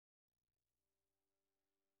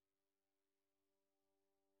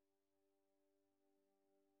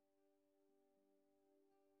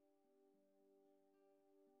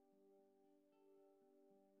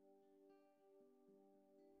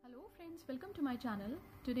friends, welcome to my channel.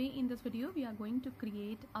 Today in this video we are going to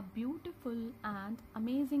create a beautiful and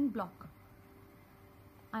amazing block.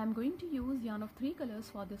 I am going to use yarn of 3 colors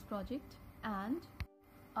for this project and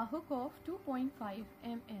a hook of 2.5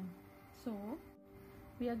 mm. So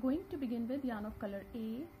we are going to begin with yarn of color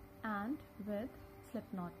A and with slip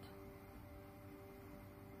knot.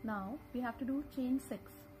 Now we have to do chain 6.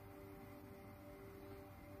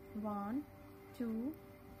 1, 2,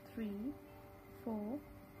 3, 4,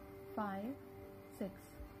 5, 6.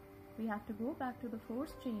 We have to go back to the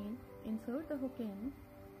first chain, insert the hook in,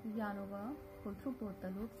 yarn over, pull through both the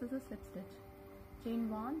loops. This is slip stitch. Chain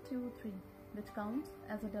 1, 2, 3, which counts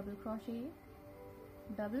as a double crochet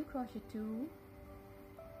 2,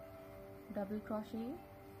 double crochet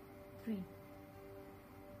 3.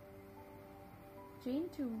 Chain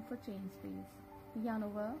 2 for chain space. Yarn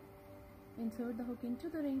over, insert the hook into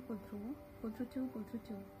the ring, pull through 2, pull through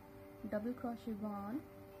 2. Double crochet 1,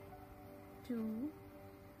 2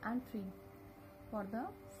 and 3 for the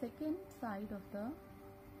second side of the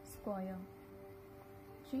square.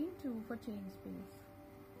 Chain 2 for chain space.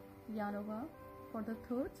 Yarn over for the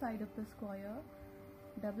third side of the square.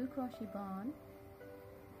 Double crochet 1,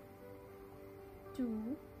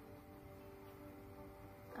 2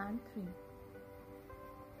 and 3.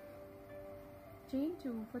 Chain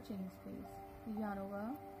 2 for chain space. Yarn over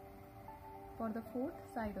for the fourth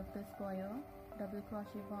side of the square. Double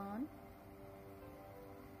crochet 1,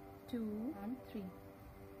 2 and 3.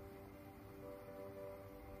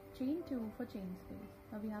 Chain 2 for chain space.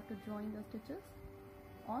 Now we have to join the stitches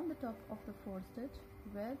on the top of the fourth stitch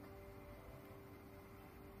with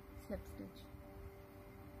slip stitch.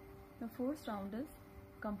 The first round is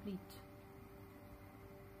complete.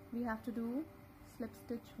 We have to do slip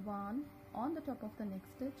stitch 1 on the top of the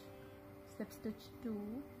next stitch, slip stitch 2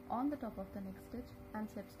 on the top of the next stitch, and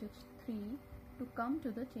slip stitch 3 to come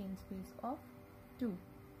to the chain space of 2.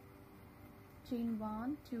 Chain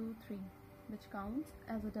 1, 2, 3, which counts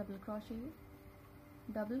as a double crochet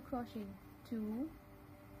 2,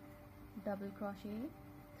 double crochet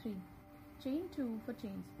 3. Chain 2 for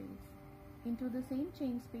chain space. Into the same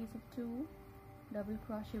chain space of 2, double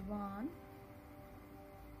crochet 1,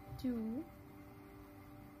 2,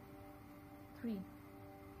 3.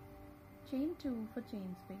 Chain 2 for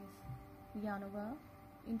chain space. Yarn over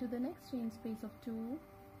into the next chain space of 2,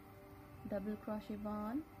 double crochet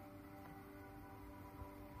 1,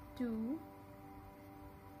 2,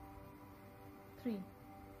 3.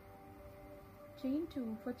 Chain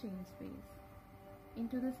 2 for chain space.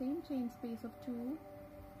 Into the same chain space of 2,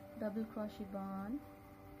 double crochet 1,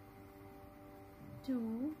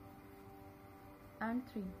 2 and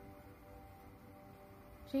 3.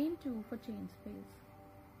 Chain 2 for chain space.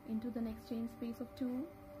 Into the next chain space of 2,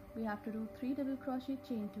 we have to do 3 double crochet,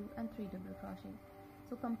 chain 2 and 3 double crochet.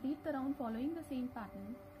 So complete the round following the same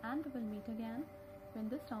pattern, and we will meet again when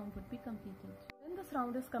this round would be completed. When this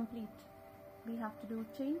round is complete, we have to do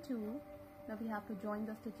chain 2. Now we have to join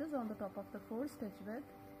the stitches on the top of the fourth stitch with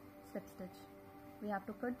slip stitch. We have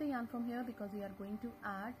to cut the yarn from here because we are going to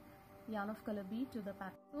add yarn of color B to the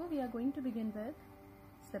pattern. So we are going to begin with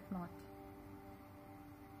slip knot.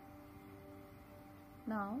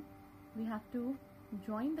 Now we have to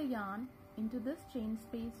join the yarn into this chain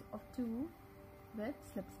space of 2 with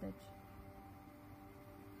slip stitch.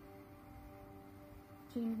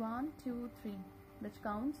 Chain 1, 2, 3, which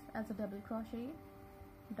counts as a double crochet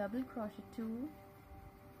 2,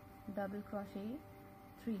 double crochet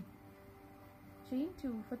 3. Chain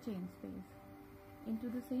 2 for chain space. Into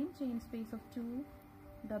the same chain space of 2,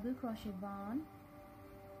 double crochet 1,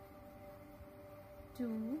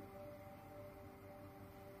 2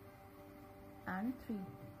 and 3.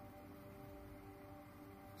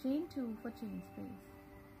 Chain 2 for chain space.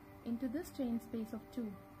 Into this chain space of 2,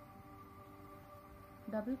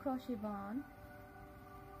 double crochet 1,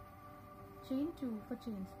 chain 2 for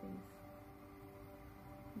chain space,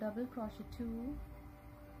 double crochet 2,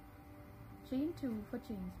 chain 2 for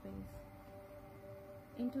chain space.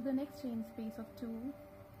 Into the next chain space of 2,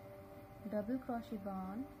 double crochet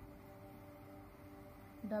 1,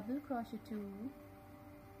 double crochet 2,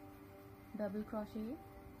 double crochet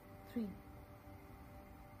 3.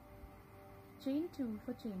 Chain 2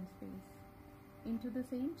 for chain space. Into the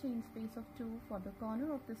same chain space of 2 for the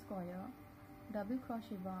corner of the square, double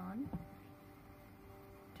crochet 1,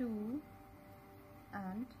 2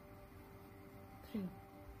 and 3.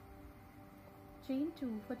 Chain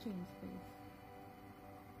 2 for chain space.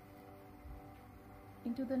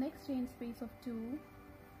 Into the next chain space of 2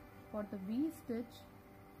 for the V stitch,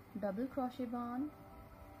 double crochet 1,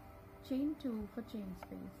 chain 2 for chain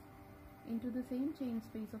space. Into the same chain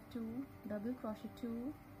space of 2, double crochet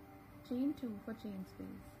 2, chain 2 for chain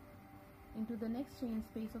space. Into the next chain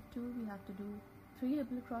space of 2 we have to do 3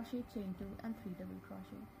 double crochet, chain 2 and 3 double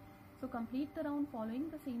crochet. So complete the round following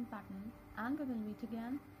the same pattern, and we will meet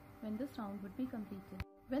again when this round would be completed.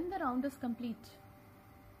 When the round is complete,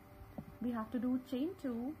 we have to do chain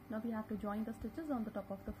 2. Now we have to join the stitches on the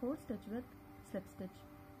top of the 4th stitch with slip stitch.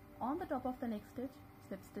 On the top of the next stitch,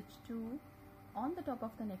 slip stitch 2. On the top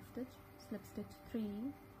of the next stitch, slip stitch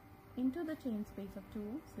 3. Into the chain space of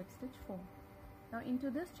 2, slip stitch 4. Now into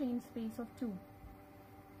this chain space of 2,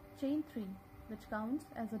 chain 3, which counts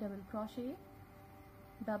as a double crochet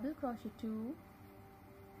 2,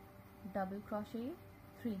 double crochet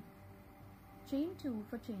 3, chain 2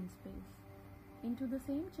 for chain space. Into the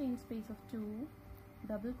same chain space of 2,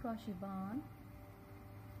 double crochet 1,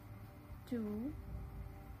 2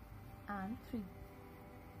 and 3,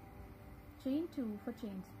 chain 2 for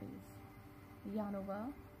chain space, yarn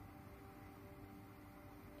over.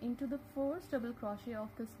 Into the first double crochet of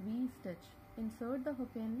this V stitch, insert the hook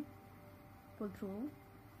in, pull through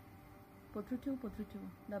 2,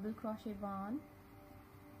 double crochet 1,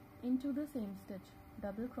 into the same stitch,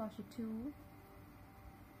 double crochet 2,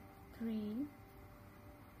 3,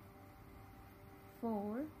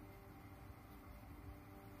 4,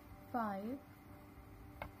 5,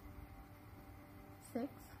 6,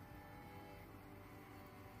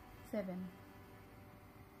 7.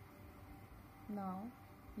 Now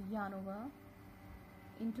yarn over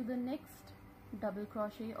into the next double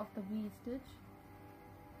crochet of the V stitch,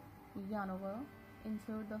 yarn over,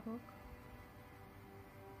 insert the hook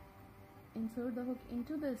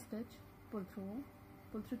into the stitch, pull through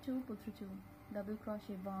 2, double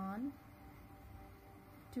crochet 1,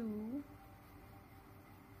 2,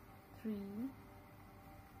 3,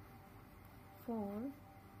 4,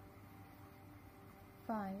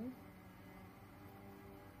 5,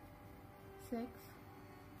 6,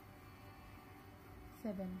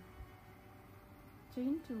 7,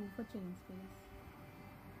 chain 2 for chain space,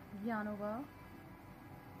 yarn over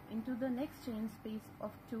into the next chain space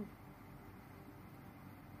of 2,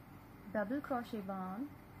 double crochet 1,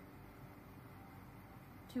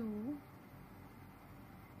 2,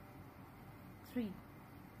 3,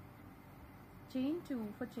 chain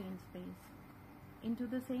 2 for chain space. Into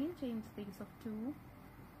the same chain space of 2,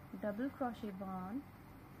 double crochet 1,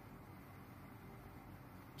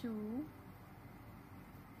 2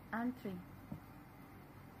 and 3,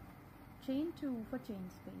 chain 2 for chain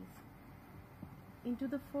space. Into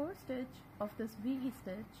the first stitch of this V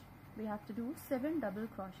stitch we have to do 7 double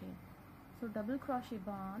crochet. So double crochet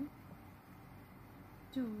 1,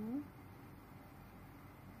 2,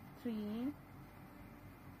 3,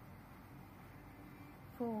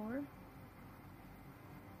 4,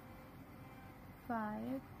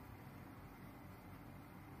 5,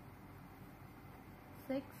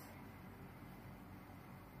 6,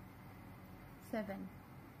 7.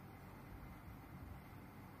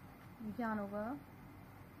 Yarn over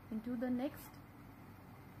into the next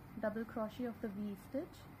double crochet of the V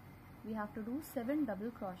stitch. We have to do 7 double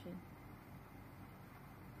crochet.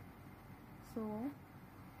 So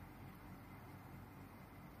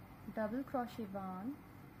double crochet 1,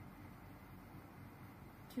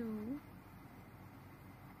 2,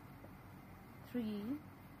 3,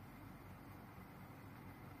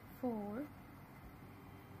 4,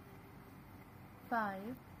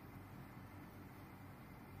 5,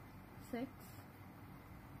 6,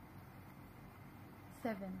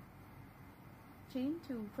 7, chain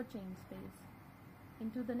 2 for chain space.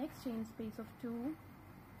 Into the next chain space of 2,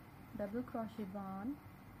 double crochet 1,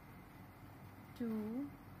 2,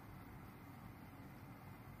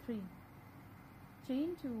 3,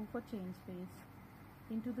 chain 2 for chain space.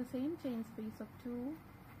 Into the same chain space of 2,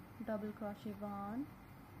 double crochet 1,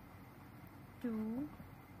 2,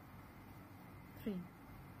 3.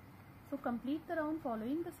 So complete the round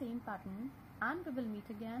following the same pattern, and we will meet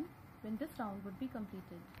again when this round would be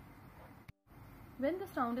completed. When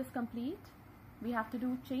this round is complete, we have to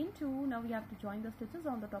do chain 2. Now we have to join the stitches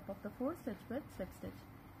on the top of the 4th stitch with slip stitch.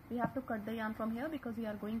 We have to cut the yarn from here because we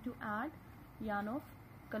are going to add yarn of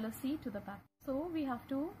color C to the pattern. So we have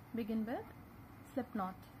to begin with slip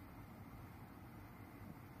knot.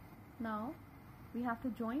 Now we have to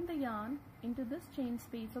join the yarn into this chain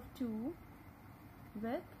space of 2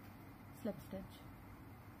 with slip stitch.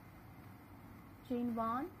 Chain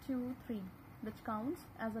 1, 2, 3, which counts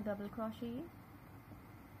as a double crochet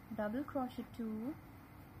 2,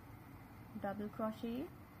 double crochet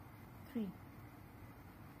 3,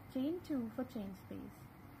 chain 2 for chain space.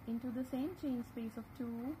 Into the same chain space of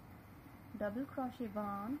 2, double crochet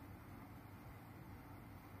 1,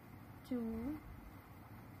 2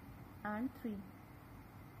 and 3,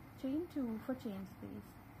 chain 2 for chain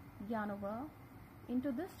space, yarn over.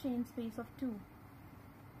 Into this chain space of 2,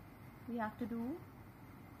 we have to do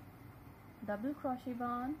double crochet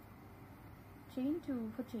 1, chain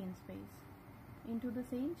 2 for chain space. Into the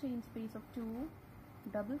same chain space of 2,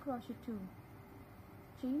 double crochet 2,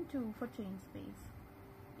 chain 2 for chain space.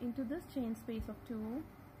 Into this chain space of 2,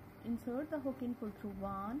 insert the hook and pull through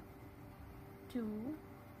 1, 2,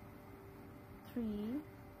 3,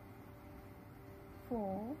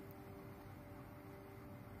 4,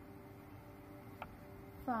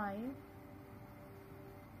 5,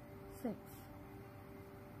 6,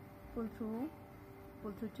 pull through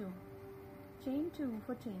 2, chain 2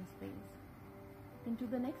 for chain space. Into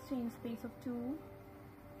the next chain space of 2,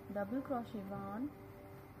 double crochet 1,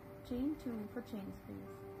 chain 2 for chain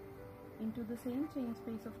space. Into the same chain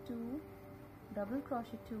space of 2, double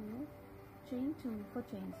crochet 2, chain 2 for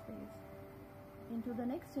chain space. Into the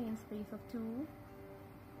next chain space of 2,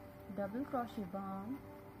 double crochet 1,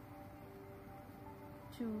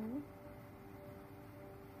 2,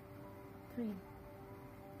 3,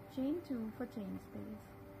 chain 2 for chain space.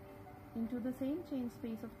 Into the same chain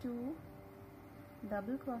space of 2,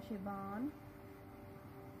 double crochet 1,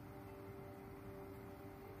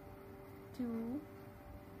 2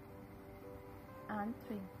 and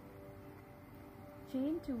 3,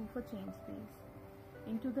 chain 2 for chain space.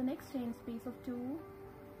 Into the next chain space of 2,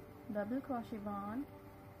 double crochet 1,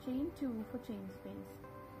 chain 2 for chain space.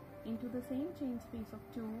 Into the same chain space of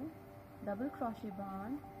 2, double crochet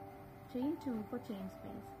 1, chain 2 for chain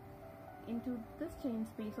space. Into this chain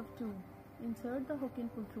space of 2, insert the hook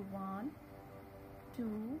and pull through 1,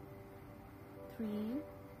 2, 3,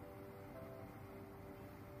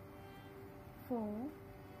 4,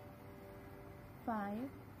 5,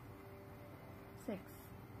 6,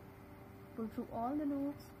 pull through all the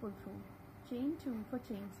loops, pull through, chain 2 for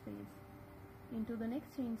chain space. Into the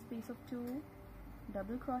next chain space of 2,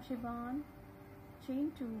 double crochet 1,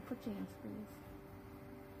 chain 2 for chain space,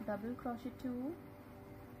 double crochet 2,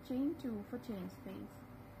 chain 2 for chain space.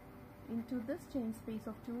 Into this chain space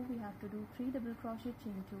of 2, we have to do 3 double crochet,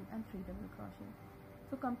 chain 2 and 3 double crochet.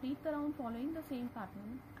 So complete the round following the same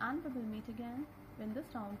pattern, and we will meet again when this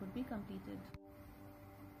round would be completed.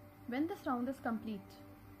 When this round is complete,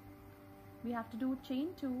 we have to do chain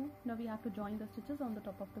 2. Now we have to join the stitches on the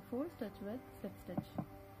top of the 4 stitch with slip stitch.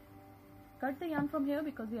 Cut the yarn from here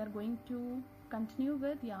because we are going to continue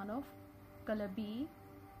with yarn of color B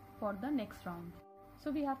for the next round. So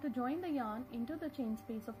we have to join the yarn into the chain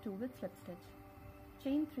space of 2 with slip stitch.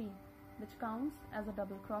 Chain 3, which counts as a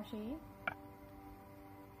double crochet,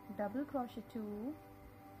 double crochet 2,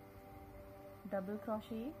 double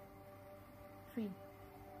crochet 3,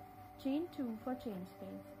 chain 2 for chain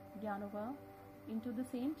space, yarn over. Into the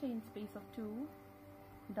same chain space of 2,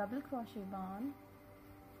 double crochet 1,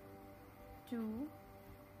 2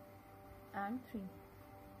 and 3,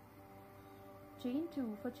 chain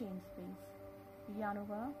 2 for chain space, yarn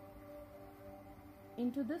over.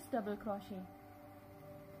 Into this double crochet,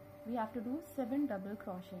 we have to do 7 double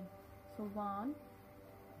crochet. So 1,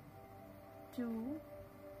 2,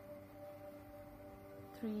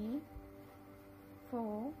 3,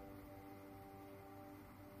 4,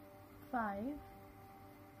 5,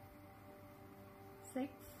 6,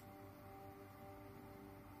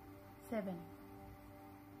 7,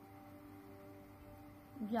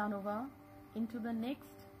 yarn over. Into the next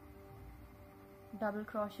double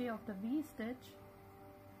crochet of the V stitch,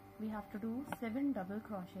 we have to do 7 double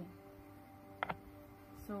crochet.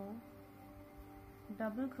 So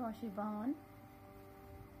double crochet 1,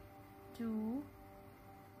 2,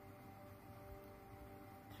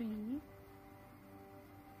 3,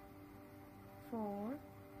 4,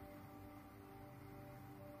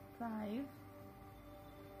 5,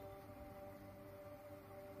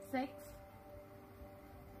 6,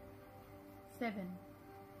 7,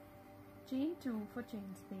 chain 2 for chain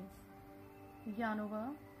space, yarn over.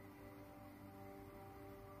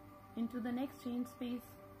 Into the next chain space,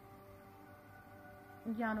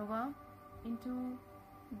 yarn over. Into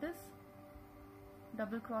this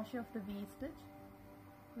double crochet of the V stitch,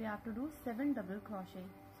 we have to do 7 double crochet.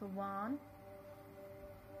 So 1,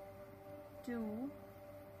 2,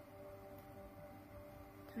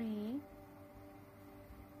 3,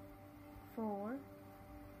 4,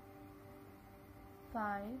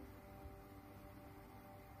 5,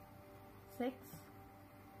 6,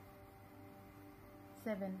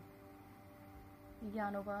 7,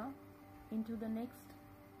 yarn over. Into the next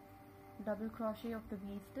double crochet of the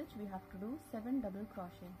V stitch, we have to do 7 double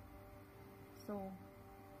crochet. So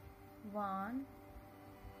 1,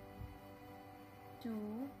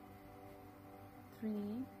 2, 3,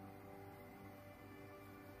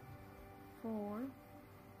 4,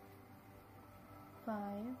 5,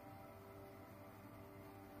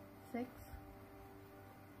 6,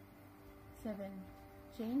 7,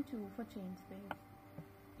 chain 2 for chain space.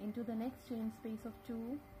 Into the next chain space of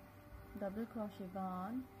 2, double crochet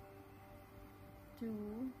 1,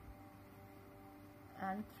 2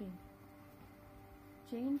 and 3,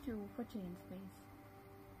 chain 2 for chain space.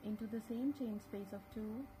 Into the same chain space of 2,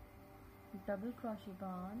 double crochet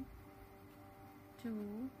 1,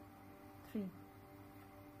 2, 3,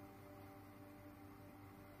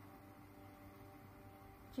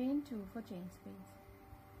 chain 2 for chain space.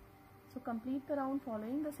 So complete the round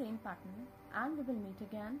following the same pattern, and we will meet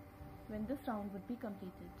again when this round would be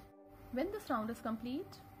completed. When this round is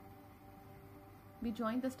complete, we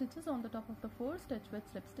join the stitches on the top of the 4th stitch with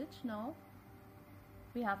slip stitch. Now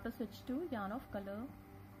we have to switch to yarn of color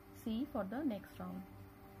C for the next round.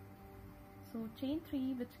 So chain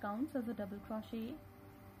 3, which counts as a double crochet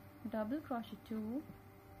 2,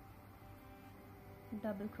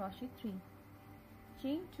 double crochet 3,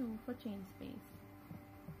 chain 2 for chain space.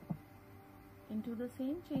 Into the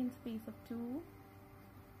same chain space of 2,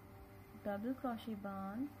 double crochet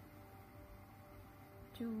 1,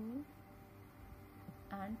 2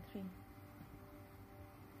 and 3,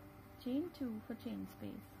 chain 2 for chain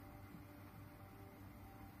space.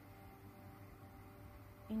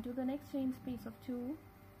 Into the next chain space of 2,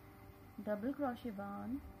 double crochet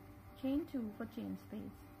 1, chain 2 for chain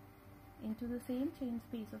space. Into the same chain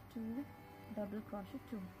space of 2, double crochet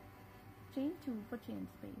 2, chain 2 for chain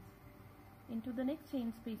space. Into the next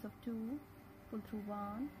chain space of 2, pull through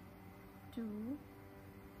 1, 2,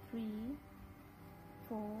 3,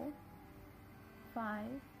 4, 5,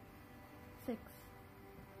 6,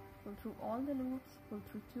 pull through all the loops, pull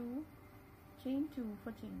through 2, chain 2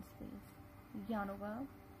 for chain space, yarn over.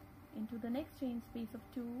 Into the next chain space of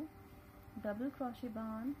 2, double crochet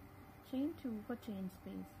 1, chain 2 for chain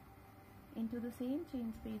space. Into the same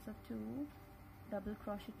chain space of 2, double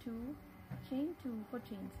crochet 2, chain 2 for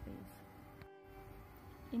chain space.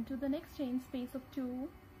 Into the next chain space of 2,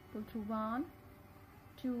 pull through 1,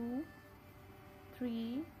 2,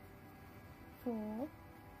 3, 4,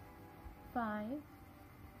 5,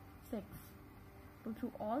 6, pull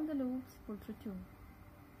through all the loops, pull through 2,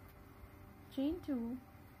 chain 2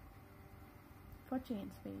 for chain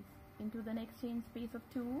space. Into the next chain space of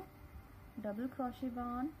 2, double crochet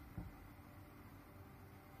 1,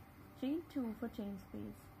 chain 2 for chain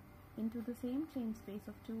space. Into the same chain space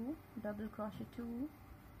of 2, double crochet 2,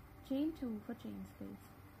 chain 2 for chain space.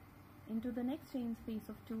 Into the next chain space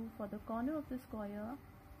of 2 for the corner of the square,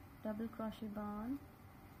 double crochet 1,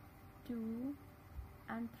 2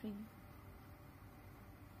 and 3,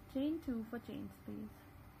 chain 2 for chain space.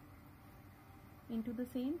 Into the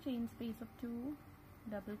same chain space of 2,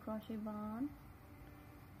 double crochet 1,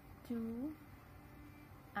 2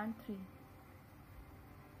 and 3,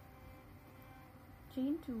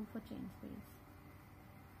 chain 2 for chain space.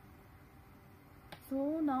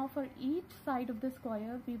 So now for each side of the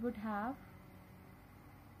square we would have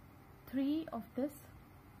 3 of this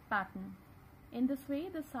pattern. In this way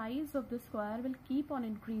the size of the square will keep on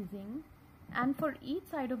increasing, and for each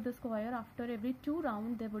side of the square after every 2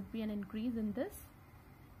 rounds there would be an increase in this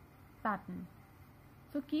pattern.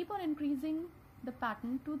 So keep on increasing the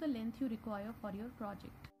pattern to the length you require for your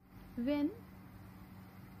project. When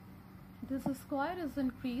this square is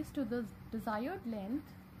increased to the desired length,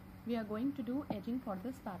 we are going to do edging for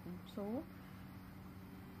this pattern. So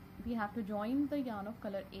we have to join the yarn of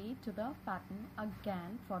color A to the pattern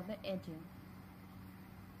again for the edging.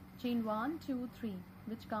 Chain 1, 2, 3,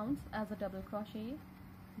 which counts as a double crochet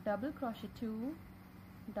 2,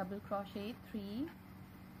 double crochet 3,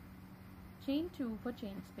 chain 2 for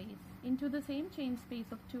chain space. Into the same chain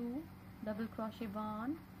space of 2, double crochet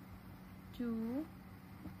 1, 2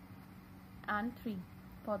 and 3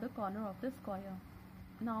 for the corner of the square.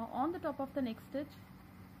 Now on the top of the next stitch,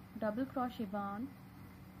 double crochet 1,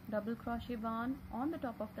 double crochet 1 on the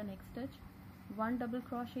top of the next stitch, 1 double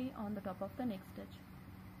crochet on the top of the next stitch.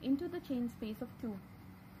 Into the chain space of 2,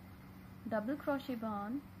 double crochet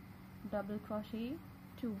 1, double crochet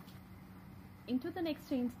 2. Into the next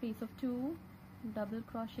chain space of 2, double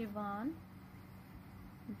crochet 1,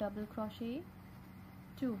 double crochet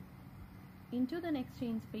 2. Into the next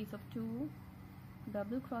chain space of 2,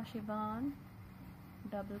 double crochet 1,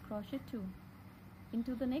 double crochet 2.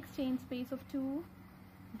 Into the next chain space of 2,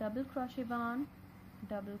 double crochet 1,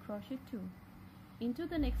 double crochet 2. Into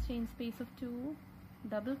the next chain space of 2,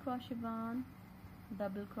 double crochet 1,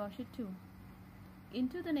 double crochet 2.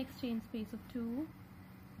 Into the next chain space of 2,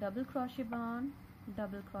 double crochet 1,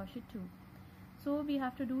 double crochet 2. So we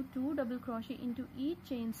have to do 2 double crochet into each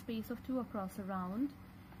chain space of 2 across a round,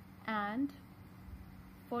 and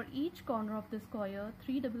for each corner of the square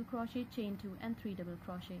 3 double crochet, chain 2 and 3 double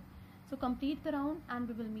crochet. So complete the round and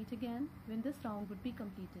we will meet again when this round would be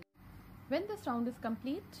completed. When this round is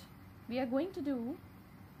complete, we are going to do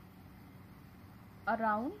a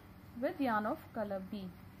round with yarn of color B.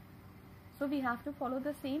 So we have to follow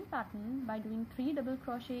the same pattern by doing 3 double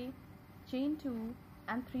crochet, chain 2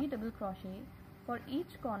 and 3 double crochet for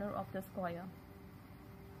each corner of the square,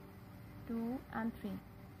 2 and 3,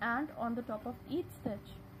 and on the top of each stitch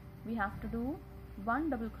we have to do 1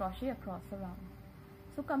 double crochet across the round.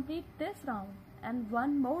 So complete this round and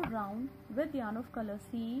one more round with yarn of color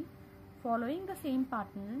C following the same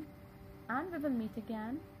pattern, and we will meet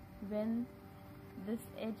again when this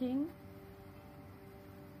edging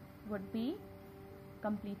would be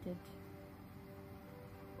completed.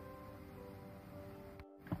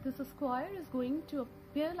 This square is going to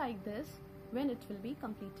appear like this when it will be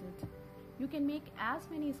completed. You can make as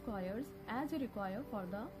many squares as you require for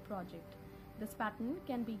the project. This pattern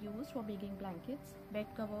can be used for making blankets, bed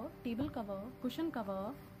cover, table cover, cushion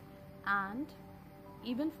cover, and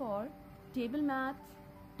even for table mats,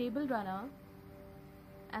 table runner,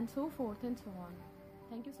 and so forth and so on.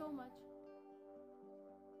 Thank you so much.